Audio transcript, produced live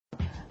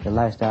the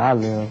lifestyle I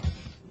live,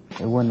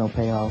 it wasn't no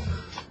payoff.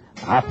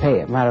 I pay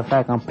it. Matter of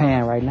fact, I'm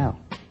paying right now.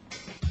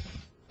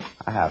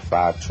 I have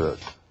 5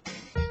 children.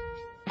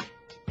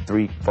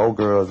 4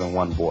 girls and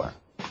 1 boy.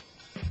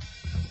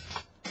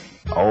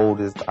 The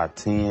oldest are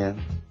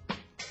 10,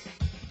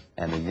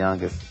 and the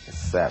youngest is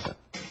 7.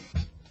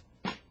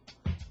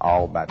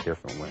 All by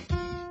different women.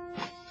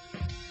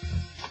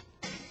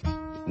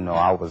 You know,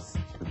 I was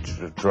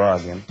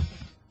drugging,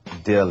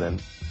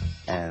 dealing,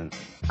 and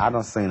I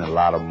done seen a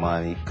lot of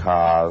money,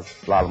 cars,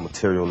 a lot of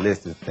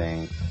materialistic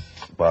things,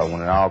 but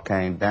when it all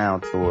came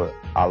down to it,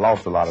 I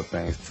lost a lot of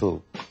things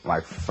too,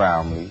 like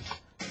family,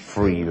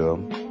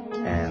 freedom,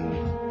 and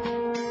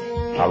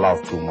I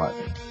lost too much.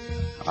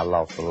 I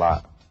lost a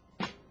lot.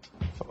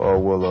 Oh,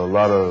 well, a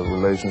lot of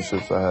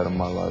relationships I had in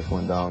my life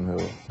went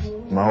downhill.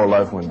 My whole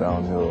life went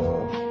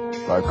downhill.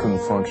 I couldn't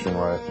function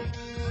right.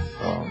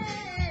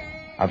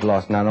 I've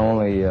lost not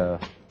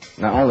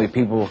only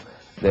people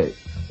that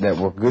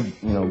were good,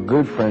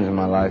 good friends in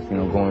my life,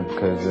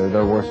 because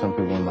there were some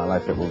people in my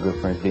life that were good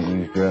friends, didn't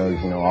use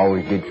drugs,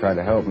 always did try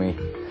to help me.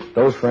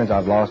 Those friends,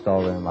 I've lost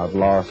all of them. I've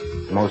lost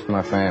most of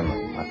my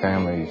family. My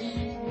family's...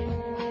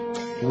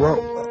 Well,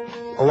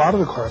 a lot of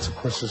the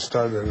consequences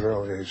started at an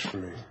early age for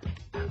me.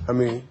 I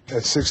mean,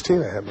 at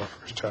 16, I had my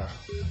first child.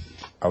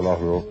 I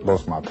lost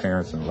both my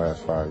parents in the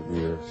last 5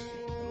 years.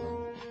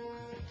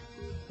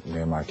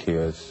 Me and my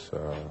kids,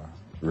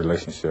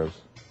 relationships,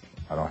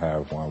 I don't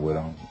have one with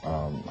them.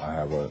 I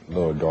have a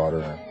little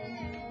daughter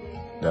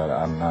that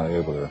I'm not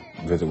able to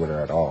visit with her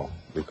at all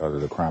because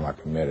of the crime I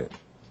committed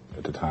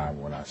at the time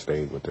when I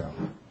stayed with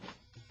them.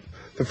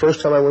 The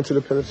first time I went to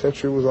the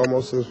penitentiary was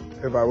almost as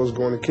if I was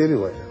going to kiddie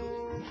land.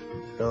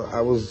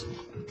 I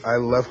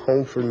left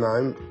home for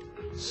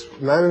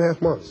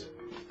 9.5 months.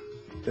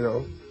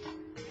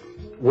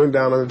 Went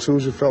down on a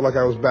Tuesday, felt like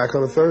I was back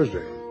on a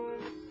Thursday.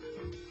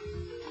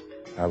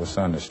 I have a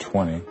son that's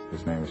 20.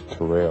 His name is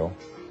Terrell.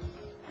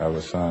 I have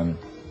a son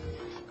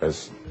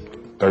that's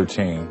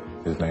 13.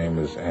 His name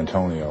is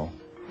Antonio.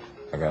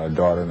 I got a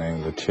daughter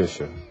named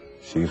Letitia.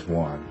 She's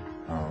 1.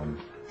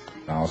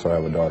 I also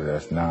have a daughter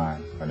that's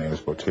 9. Her name is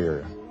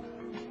Boteria.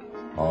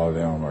 All of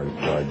them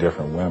are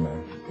different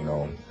women,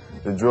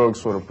 The drugs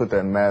sort of put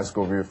that mask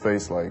over your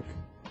face, like,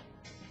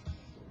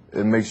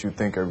 it makes you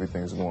think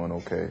everything's going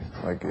okay.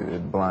 Like,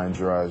 it blinds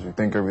your eyes. You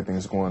think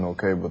everything's going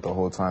okay, but the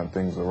whole time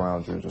things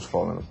around you are just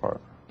falling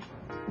apart.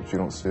 But you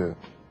don't see it.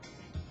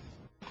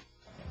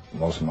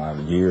 Most of my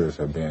years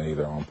have been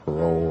either on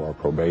parole or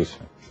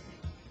probation.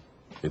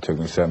 It took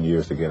me 7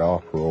 years to get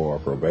off parole or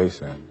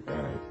probation,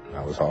 and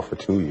I was off for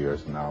 2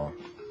 years, and now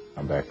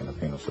I'm back in the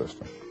penal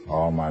system.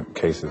 All my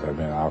cases have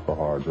been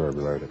alcohol or drug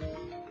related.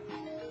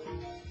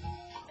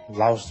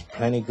 Lost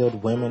plenty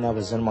good women that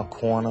was in my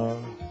corner,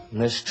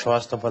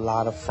 mistrust of a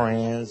lot of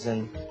friends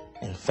and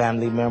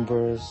family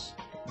members.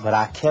 But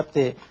I kept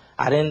it,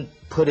 I didn't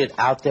put it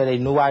out there. They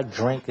knew I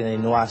drink and they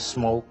knew I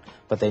smoked,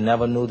 but they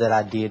never knew that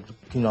I did,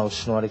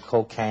 snorted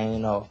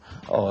cocaine or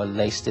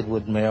laced it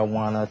with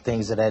marijuana,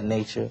 things of that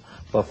nature.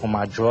 But for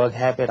my drug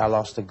habit, I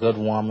lost a good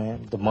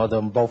woman, the mother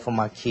of both of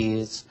my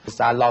kids.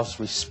 I lost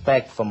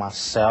respect for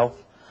myself.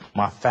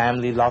 My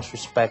family lost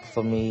respect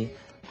for me.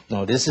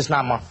 This is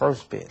not my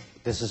first bit.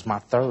 This is my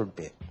 3rd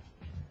bit.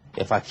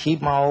 If I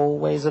keep my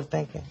old ways of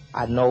thinking,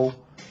 I know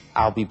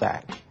I'll be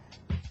back.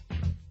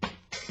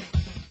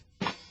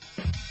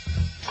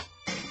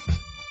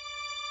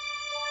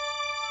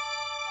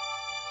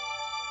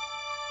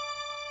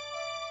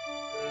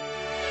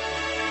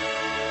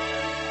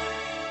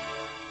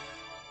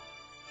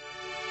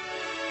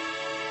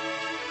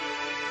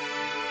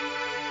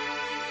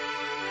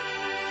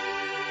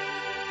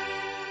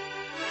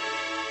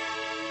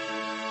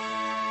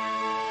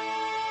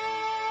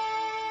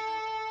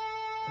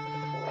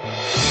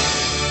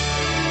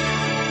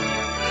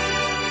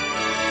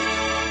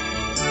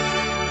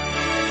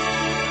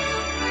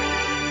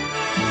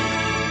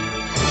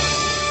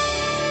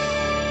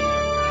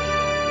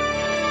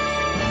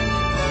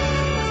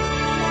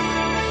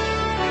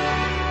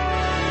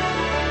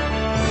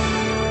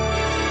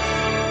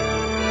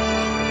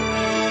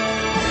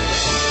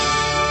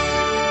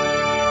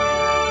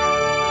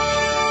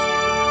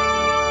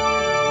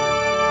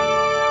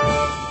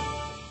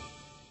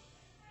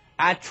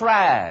 I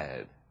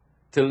tried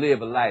to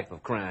live a life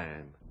of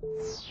crime,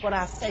 but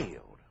I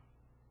failed.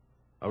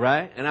 All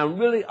right? And I'm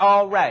really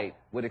all right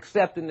with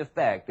accepting the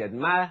fact that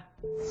my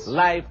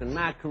life and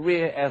my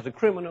career as a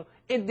criminal,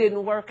 it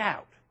didn't work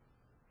out.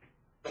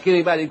 Can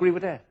anybody agree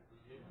with that?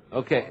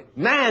 Okay.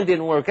 Mine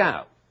didn't work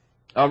out.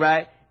 All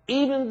right?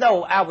 Even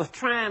though I was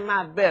trying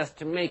my best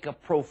to make a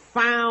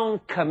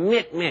profound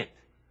commitment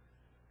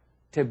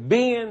to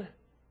being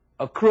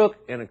a crook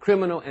and a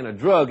criminal and a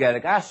drug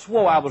addict, I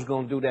swore I was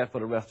going to do that for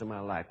the rest of my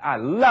life. I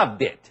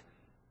loved it.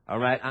 All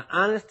right? I,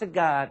 honest to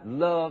God,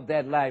 loved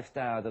that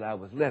lifestyle that I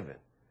was living.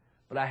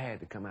 But I had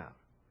to come out.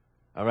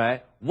 All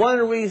right? One of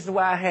the reasons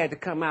why I had to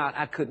come out,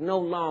 I could no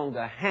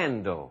longer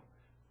handle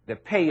the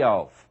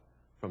payoff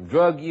from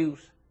drug use,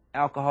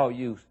 alcohol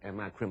use, and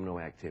my criminal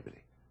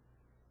activity.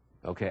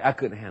 Okay? I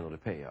couldn't handle the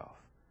payoff.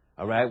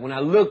 All right? When I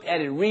looked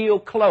at it real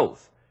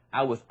close,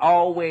 I was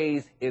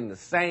always in the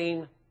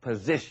same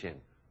position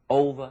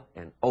over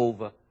and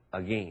over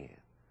again.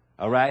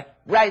 All right?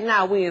 Right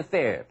now, we're in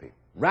therapy,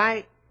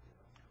 right?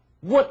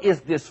 What is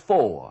this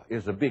for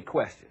is a big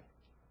question.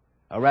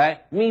 All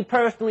right? Me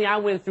personally, I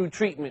went through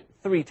treatment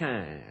 3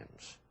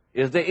 times.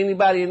 Is there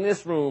anybody in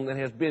this room that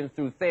has been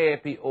through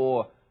therapy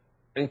or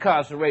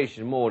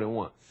incarceration more than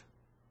once?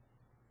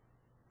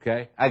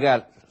 Okay? I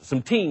got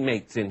some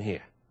teammates in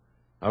here.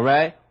 All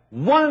right?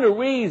 One of the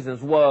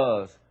reasons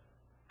was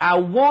I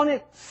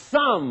wanted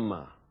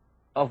some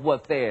of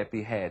what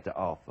therapy had to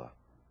offer,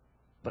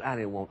 but I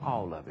didn't want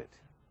all of it.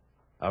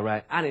 All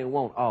right? I didn't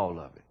want all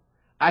of it.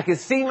 I could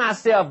see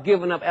myself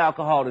giving up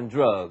alcohol and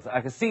drugs.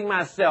 I could see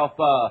myself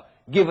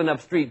giving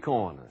up street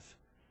corners.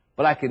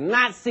 But I could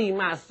not see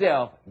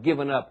myself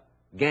giving up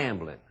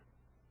gambling,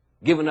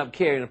 giving up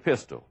carrying a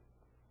pistol,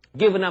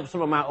 giving up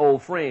some of my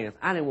old friends.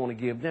 I didn't want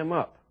to give them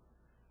up.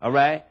 All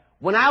right?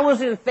 When I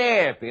was in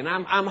therapy, and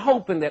I'm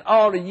hoping that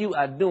all of you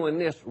are doing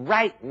this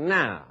right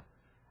now,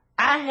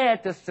 I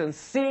had to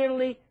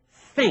sincerely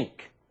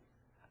think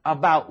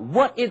about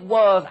what it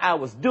was I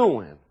was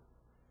doing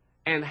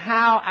and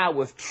how I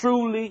was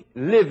truly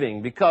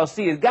living. Because,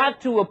 see, it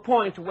got to a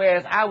point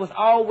where I was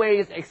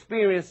always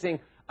experiencing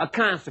a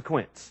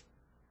consequence.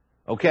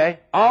 Okay?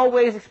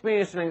 Always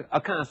experiencing a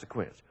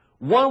consequence.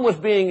 One was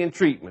being in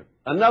treatment.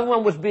 Another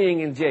one was being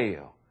in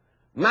jail.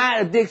 My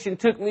addiction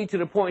took me to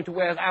the point to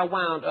where I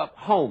wound up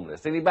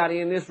homeless. Anybody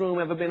in this room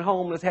ever been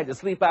homeless, had to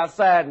sleep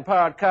outside in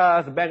parked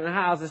cars, abandoned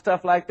houses,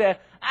 stuff like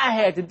that? I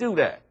had to do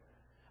that.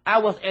 I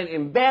was an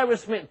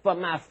embarrassment for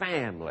my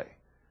family.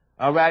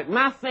 All right?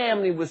 My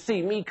family would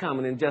see me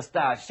coming and just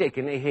start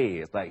shaking their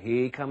heads like,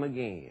 here he come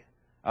again.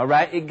 All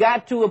right? It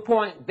got to a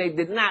point they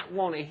did not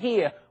want to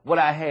hear what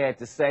I had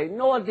to say,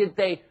 nor did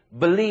they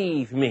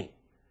believe me.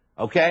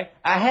 Okay?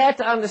 I had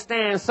to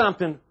understand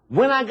something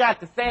when I got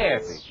to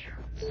therapy.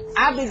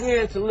 I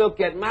began to look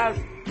at my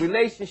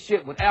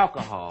relationship with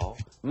alcohol,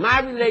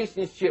 my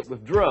relationship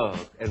with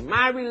drugs, and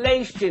my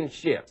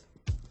relationship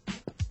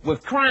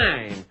with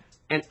crime,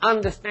 and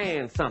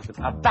understand something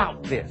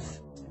about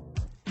this.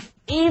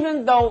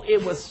 Even though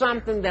it was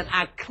something that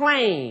I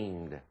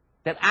claimed,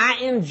 that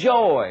I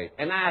enjoyed,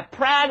 and I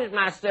prided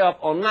myself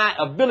on my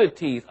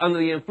abilities under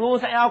the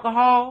influence of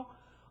alcohol,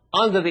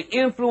 under the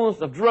influence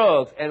of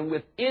drugs, and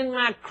within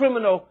my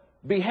criminal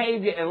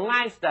behavior and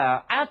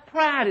lifestyle, I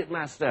prided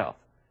myself.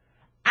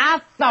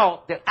 I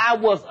thought that I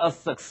was a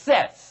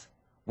success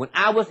when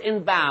I was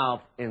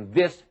involved in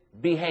this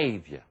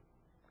behavior.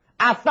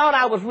 I thought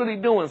I was really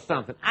doing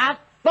something. I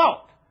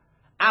thought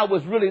I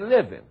was really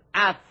living.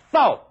 I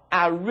thought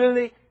I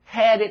really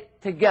had it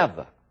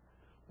together.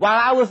 While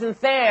I was in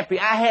therapy,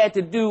 I had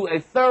to do a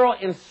thorough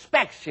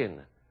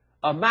inspection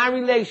of my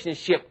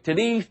relationship to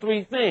these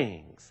 3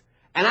 things.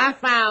 And I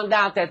found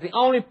out that the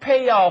only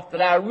payoff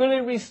that I really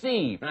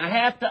received, and I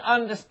have to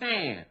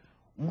understand,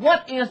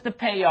 what is the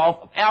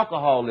payoff of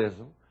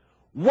alcoholism?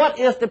 What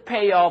is the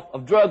payoff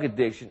of drug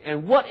addiction?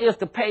 And what is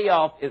the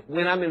payoff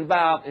when I'm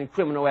involved in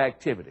criminal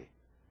activity?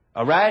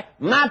 All right?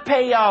 My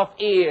payoff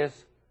is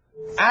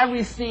I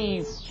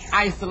received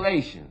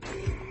isolation.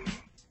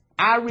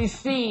 I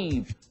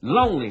received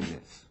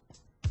loneliness.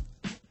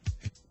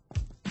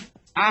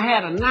 I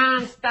had a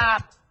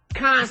nonstop,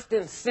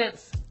 constant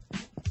sense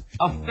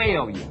of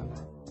failure.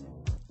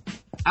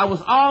 I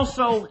was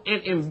also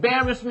an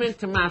embarrassment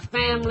to my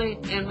family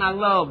and my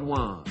loved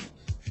ones.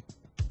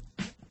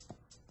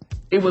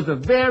 It was a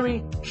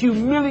very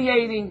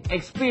humiliating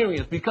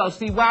experience because,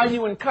 see, while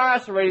you're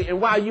incarcerated and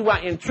while you are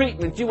in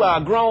treatment, you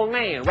are a grown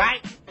man,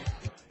 right?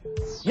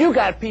 You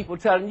got people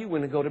telling you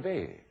when to go to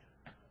bed.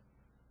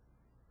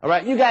 All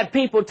right? You got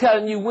people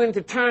telling you when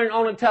to turn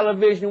on the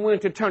television, when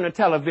to turn the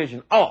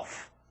television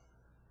off.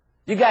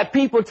 You got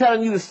people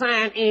telling you to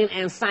sign in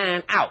and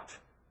sign out.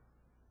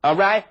 All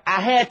right?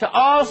 I had to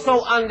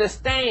also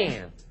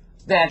understand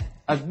that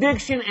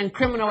addiction and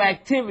criminal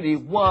activity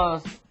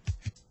was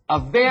a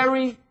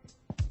very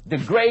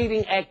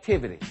degrading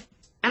activity.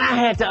 And I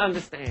had to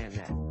understand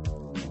that.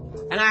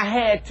 And I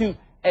had to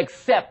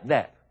accept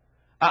that.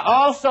 I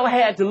also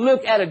had to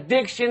look at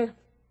addiction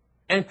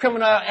and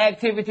criminal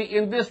activity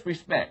in this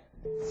respect.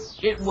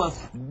 It was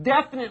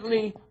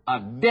definitely a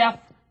death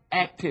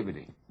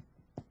activity.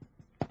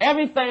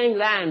 Everything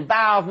that I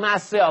involved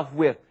myself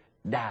with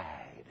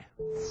died.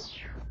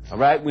 All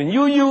right? When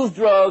you use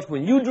drugs,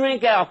 when you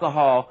drink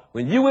alcohol,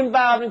 when you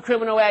involved in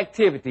criminal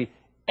activity,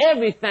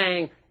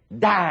 everything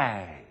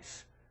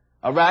dies.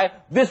 All right?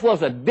 This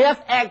was a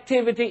death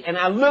activity, and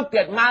I looked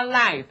at my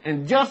life,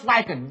 and just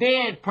like a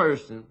dead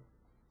person,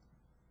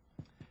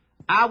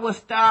 I was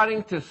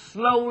starting to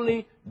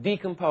slowly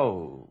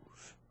decompose.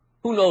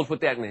 Who knows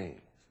what that means?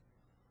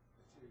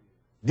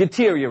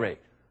 Deteriorate.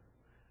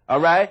 All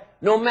right?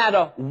 No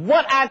matter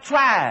what I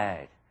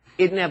tried,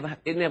 it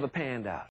never panned out.